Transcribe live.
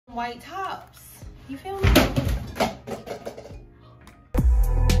white tops. You feel me?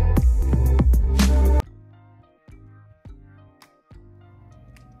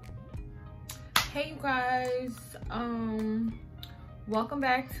 Hey you guys, welcome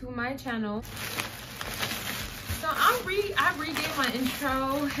back to my channel. So I redid my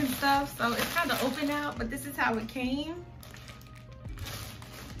intro and stuff, so it's kind of open out, but this is how it came.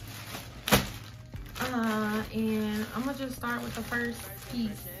 And I'm gonna just start with the first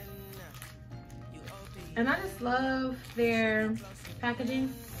piece. And I just love their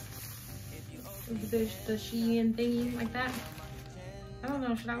packaging, the SHEIN thingy like that. I don't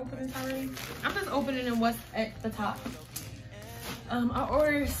know, should I open this already? I'm just opening what's at the top. I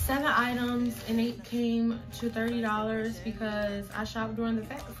ordered 7 items and it came to $30 because I shopped during the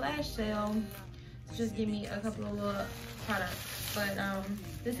flash sale to just give me a couple of little products. But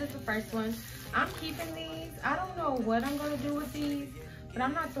this is the first one. I'm keeping these. I don't know what I'm gonna do with these, but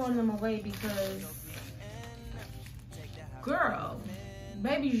I'm not throwing them away because, girl,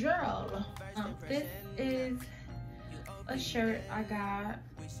 baby girl. This is a shirt I got,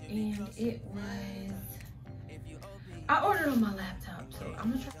 and it was, I ordered on my laptop, so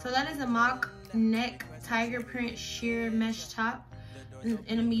I'm gonna try. So that is a mock neck tiger print sheer mesh top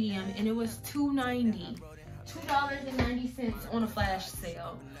in a medium, and it was $2.90 on a flash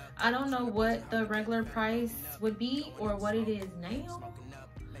sale. I don't know what the regular price would be or what it is now,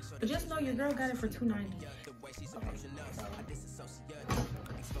 but just know your girl got it for $2.90.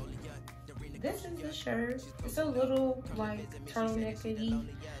 This is the shirt. It's a little like turtleneck-y.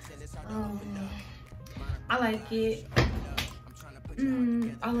 I like it.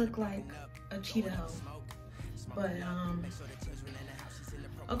 I look like a cheetah hoe, but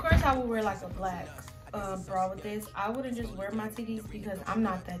of course I would wear like a black bra with this. I wouldn't just wear my titties because I'm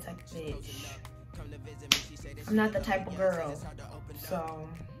not that type of bitch. I'm not the type of girl. So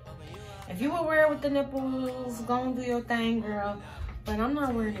if you would wear it with the nipples, go and do your thing, girl. But I'm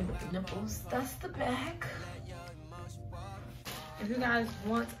not wearing it with the nipples. That's the back. If you guys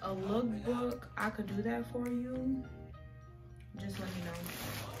want a lookbook, I could do that for you. Just let me know.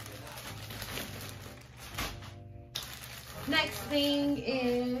 Next thing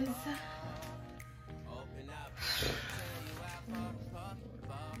is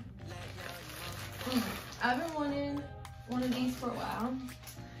I've been wanting one of these for a while.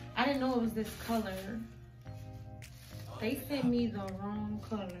 I didn't know it was this color. They sent me the wrong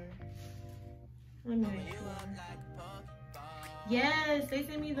color. Let me make sure. Yes, they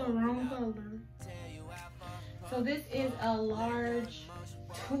sent me the wrong color. So this is a large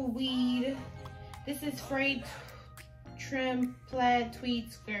tweed. This is frayed trim plaid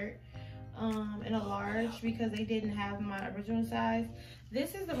tweed skirt in a large because they didn't have my original size.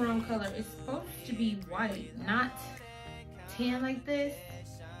 This is the wrong color. It's supposed to be white, not tan like this.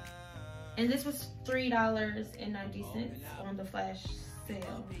 And this was $3.90 on the flash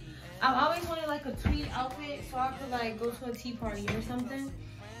sale. I've always wanted like a tweed outfit so I could like go to a tea party or something.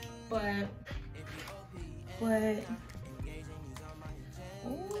 But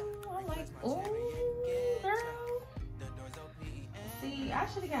oh, I'm like, oh, girl. See, I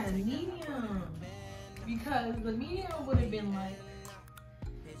should have got a medium because the medium would have been like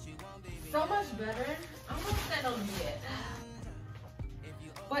so much better. I'm gonna stand on the bed.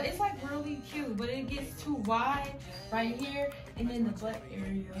 But it's like really cute, but it gets too wide right here and then the butt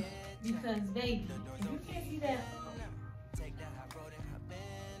area. Because baby, if you can't see that,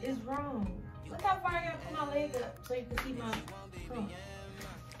 it's wrong. Look how far I gotta put my leg up so you can see my hump.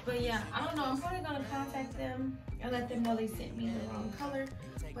 But yeah, I don't know, I'm probably gonna contact them and let them know they sent me the wrong color.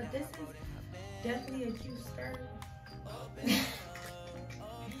 But this is definitely a cute skirt.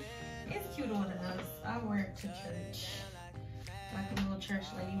 It's cute on us. I wear it to church. Like a little church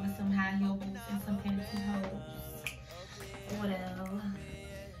lady with some high heels and some pantyhose. Whatever.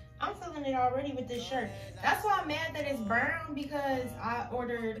 I'm feeling it already with this shirt. That's why I'm mad that it's brown, because I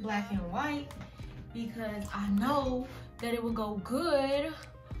ordered black and white because I know that it would go good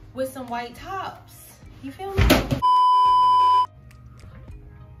with some white tops. You feel me?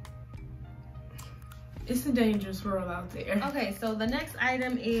 It's a dangerous world out there. Okay, so the next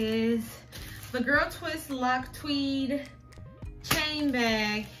item is the Girl Twist Lock Tweed chain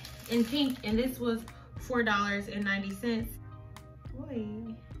bag in pink, and this was $4.90.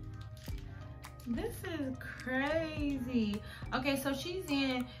 Wait, this is crazy. Okay, so she's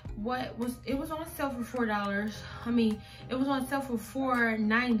in it was on sale for $4. I mean, it was on sale for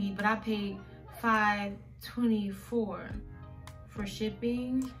 $4.90, but I paid $5.24 for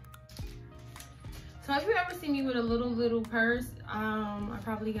shipping. So if you ever see me with a little purse, I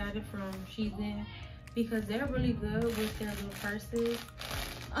probably got it from SHEIN because they're really good with their little purses.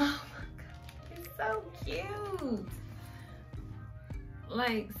 cute.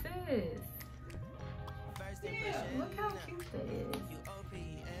 Like, sis. Yeah, look how cute that is.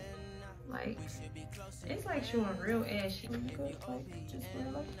 Like, it's like showing real ashy. You could like just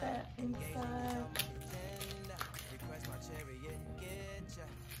wear like that inside.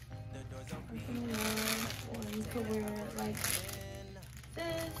 Or you could wear it like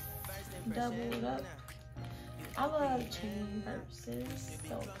this, doubled up. I love chain purses,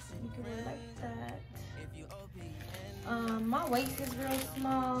 so you can wear it like that. My waist is real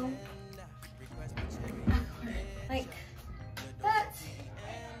small. Like that.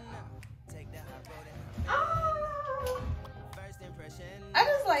 Oh, I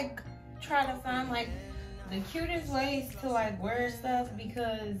just like try to find like the cutest ways to like wear stuff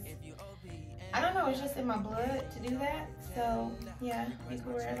because I don't know, it's just in my blood to do that. So yeah, you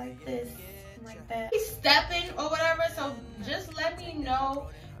can wear it like this, like that. He's stepping or whatever, so just let me know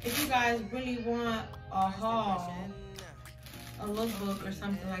if you guys really want a haul, a lookbook or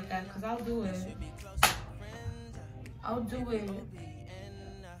something like that, because I'll do it. I'll do it.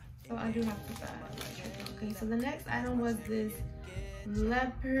 So I do have to buy. Okay, so the next item was this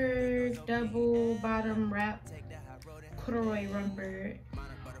leopard double bottom wrap corduroy romper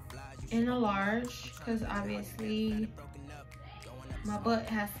in a large, because obviously my butt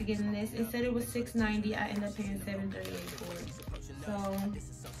has to get in this. It said it was $6.90. I ended up paying $7.38 for it. So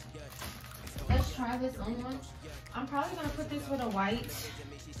let's try this on. I'm probably gonna put this with a white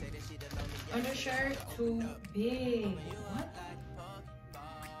undershirt. Too big. What?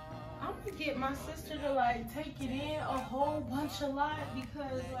 I'm gonna get my sister to like take it in a whole bunch of lot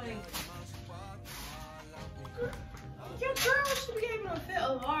because like your girl should be able to fit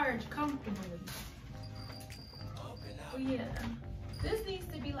a large comfortably. But yeah, this needs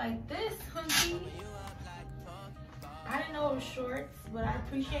to be like this, hunky. I didn't know it was shorts, but I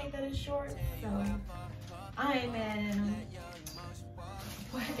appreciate that it's shorts, so I ain't mad at them.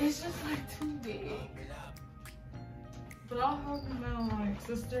 But it's just like too big. But I'll help him out, like,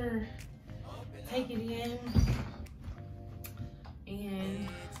 sister, take it in. And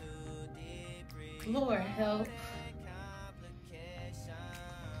Lord help.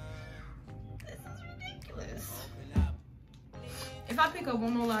 This is ridiculous. If I pick up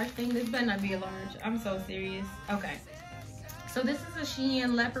one more large thing, this better not be a large. I'm so serious. Okay. So this is a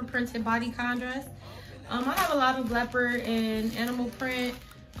SHEIN leopard printed bodycon dress. I have a lot of leopard and animal print.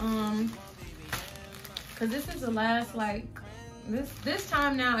 Cause this is the last, like, this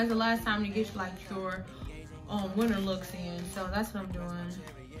time now is the last time to get like your winter looks in. So that's what I'm doing.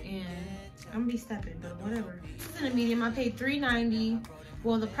 And I'm gonna be stepping, but whatever. This is in a medium. I paid $3.90.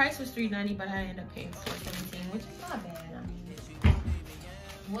 Well, the price was $3.90, but I ended up paying $4.17, which is not bad. I mean,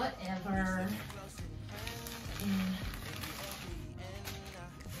 whatever. And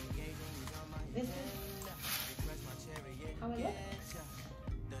this is how it looks.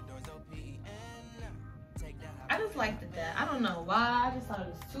 I just liked that. I don't know why. I just thought it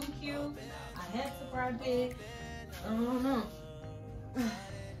was too cute. I had to grab it. I don't know.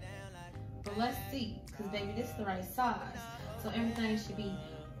 But let's see. Because, baby, this is the right size. So everything should be...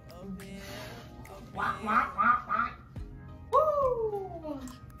 Woo!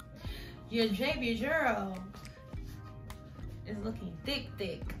 Your JB girl is looking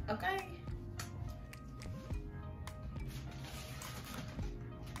thick, okay?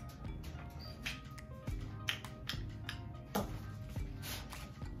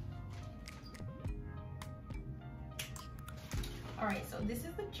 All right, so this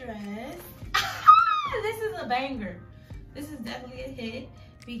is the dress. This is a banger. This is definitely a hit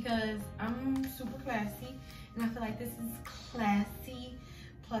because I'm super classy and I feel like this is classy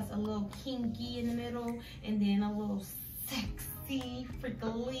plus a little kinky in the middle and then a little sexy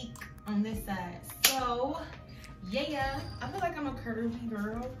freak-a-leak on this side. So yeah, I feel like I'm a curvy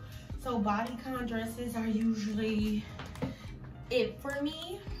girl, so bodycon dresses are usually it for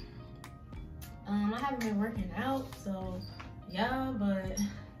me. I haven't been working out, so yeah, but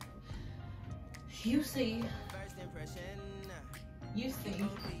you see.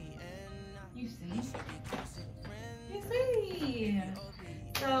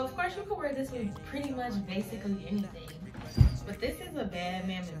 So of course you can wear this with pretty much basically anything, but this is a bad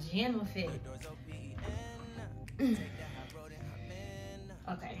mamma jamma fit.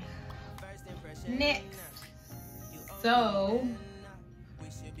 Okay, next. So,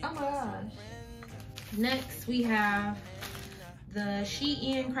 oh my gosh. Next we have the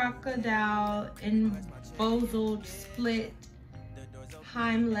SHEIN crocodile embossed split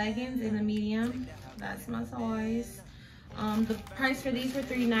Heim leggings in a medium. That's my size. The price for these were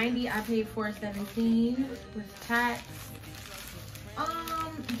 $3.90. I paid $4.17 with tax.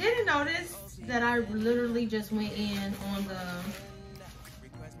 Didn't notice that I literally just went in on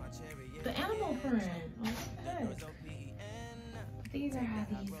the animal print. What the heck? These are how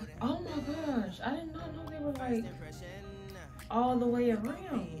these. Oh my gosh, I did not know they were like all the way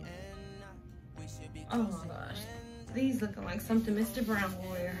around. Oh my gosh, these looking like something Mr. Brown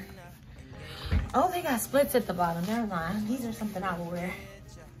will wear. Oh, they got splits at the bottom. Never mind. These are something I will wear.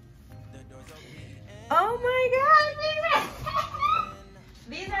 Oh my gosh,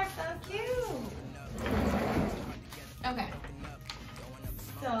 these are so cute. Okay.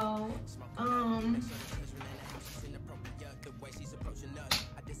 So,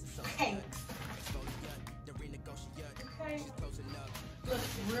 thanks. Okay.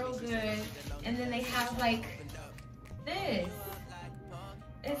 Looks real good. And then they have like this.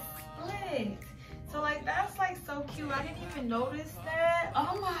 It's split. So like that's like so cute. I didn't even notice that.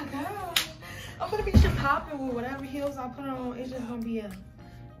 Oh my god. I'm gonna be just popping with whatever heels I put on. It's just gonna be a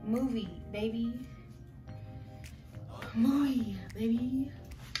movie, baby. Movie, baby.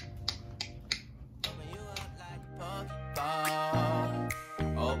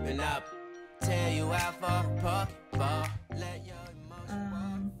 Open up, tell you how far,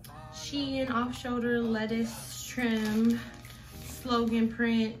 SHEIN off-shoulder lettuce trim, slogan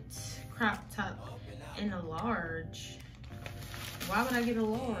print, crop top, and a large. Why would I get a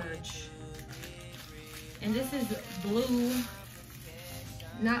large? And this is blue,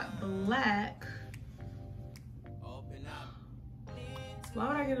 not black. Why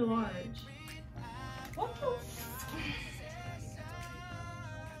would I get a large? What the?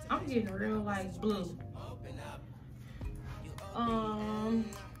 I'm getting real like blue.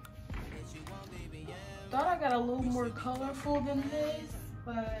 Thought I got a little more colorful than this,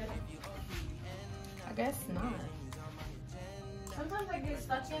 but I guess not. Sometimes I get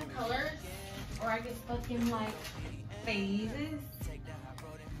stuck in colors, or I get stuck in like phases.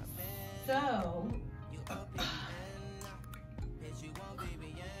 So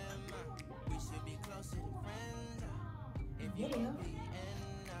yeah,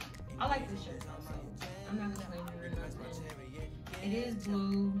 I like this shirt also. I'm not complaining or nothing. It is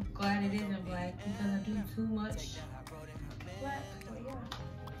blue. Glad it isn't black because I do too much black. But yeah,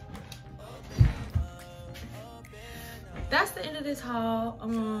 that's the end of this haul.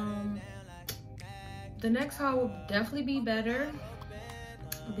 The next haul will definitely be better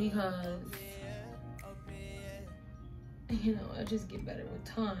because you know I just get better with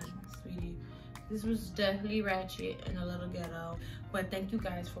time, sweetie. This was definitely ratchet and a little ghetto, but thank you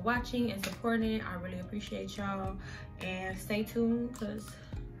guys for watching and supporting. I really appreciate y'all, and stay tuned because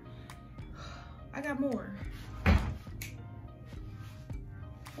I got more.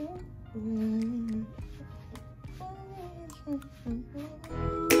 Ooh.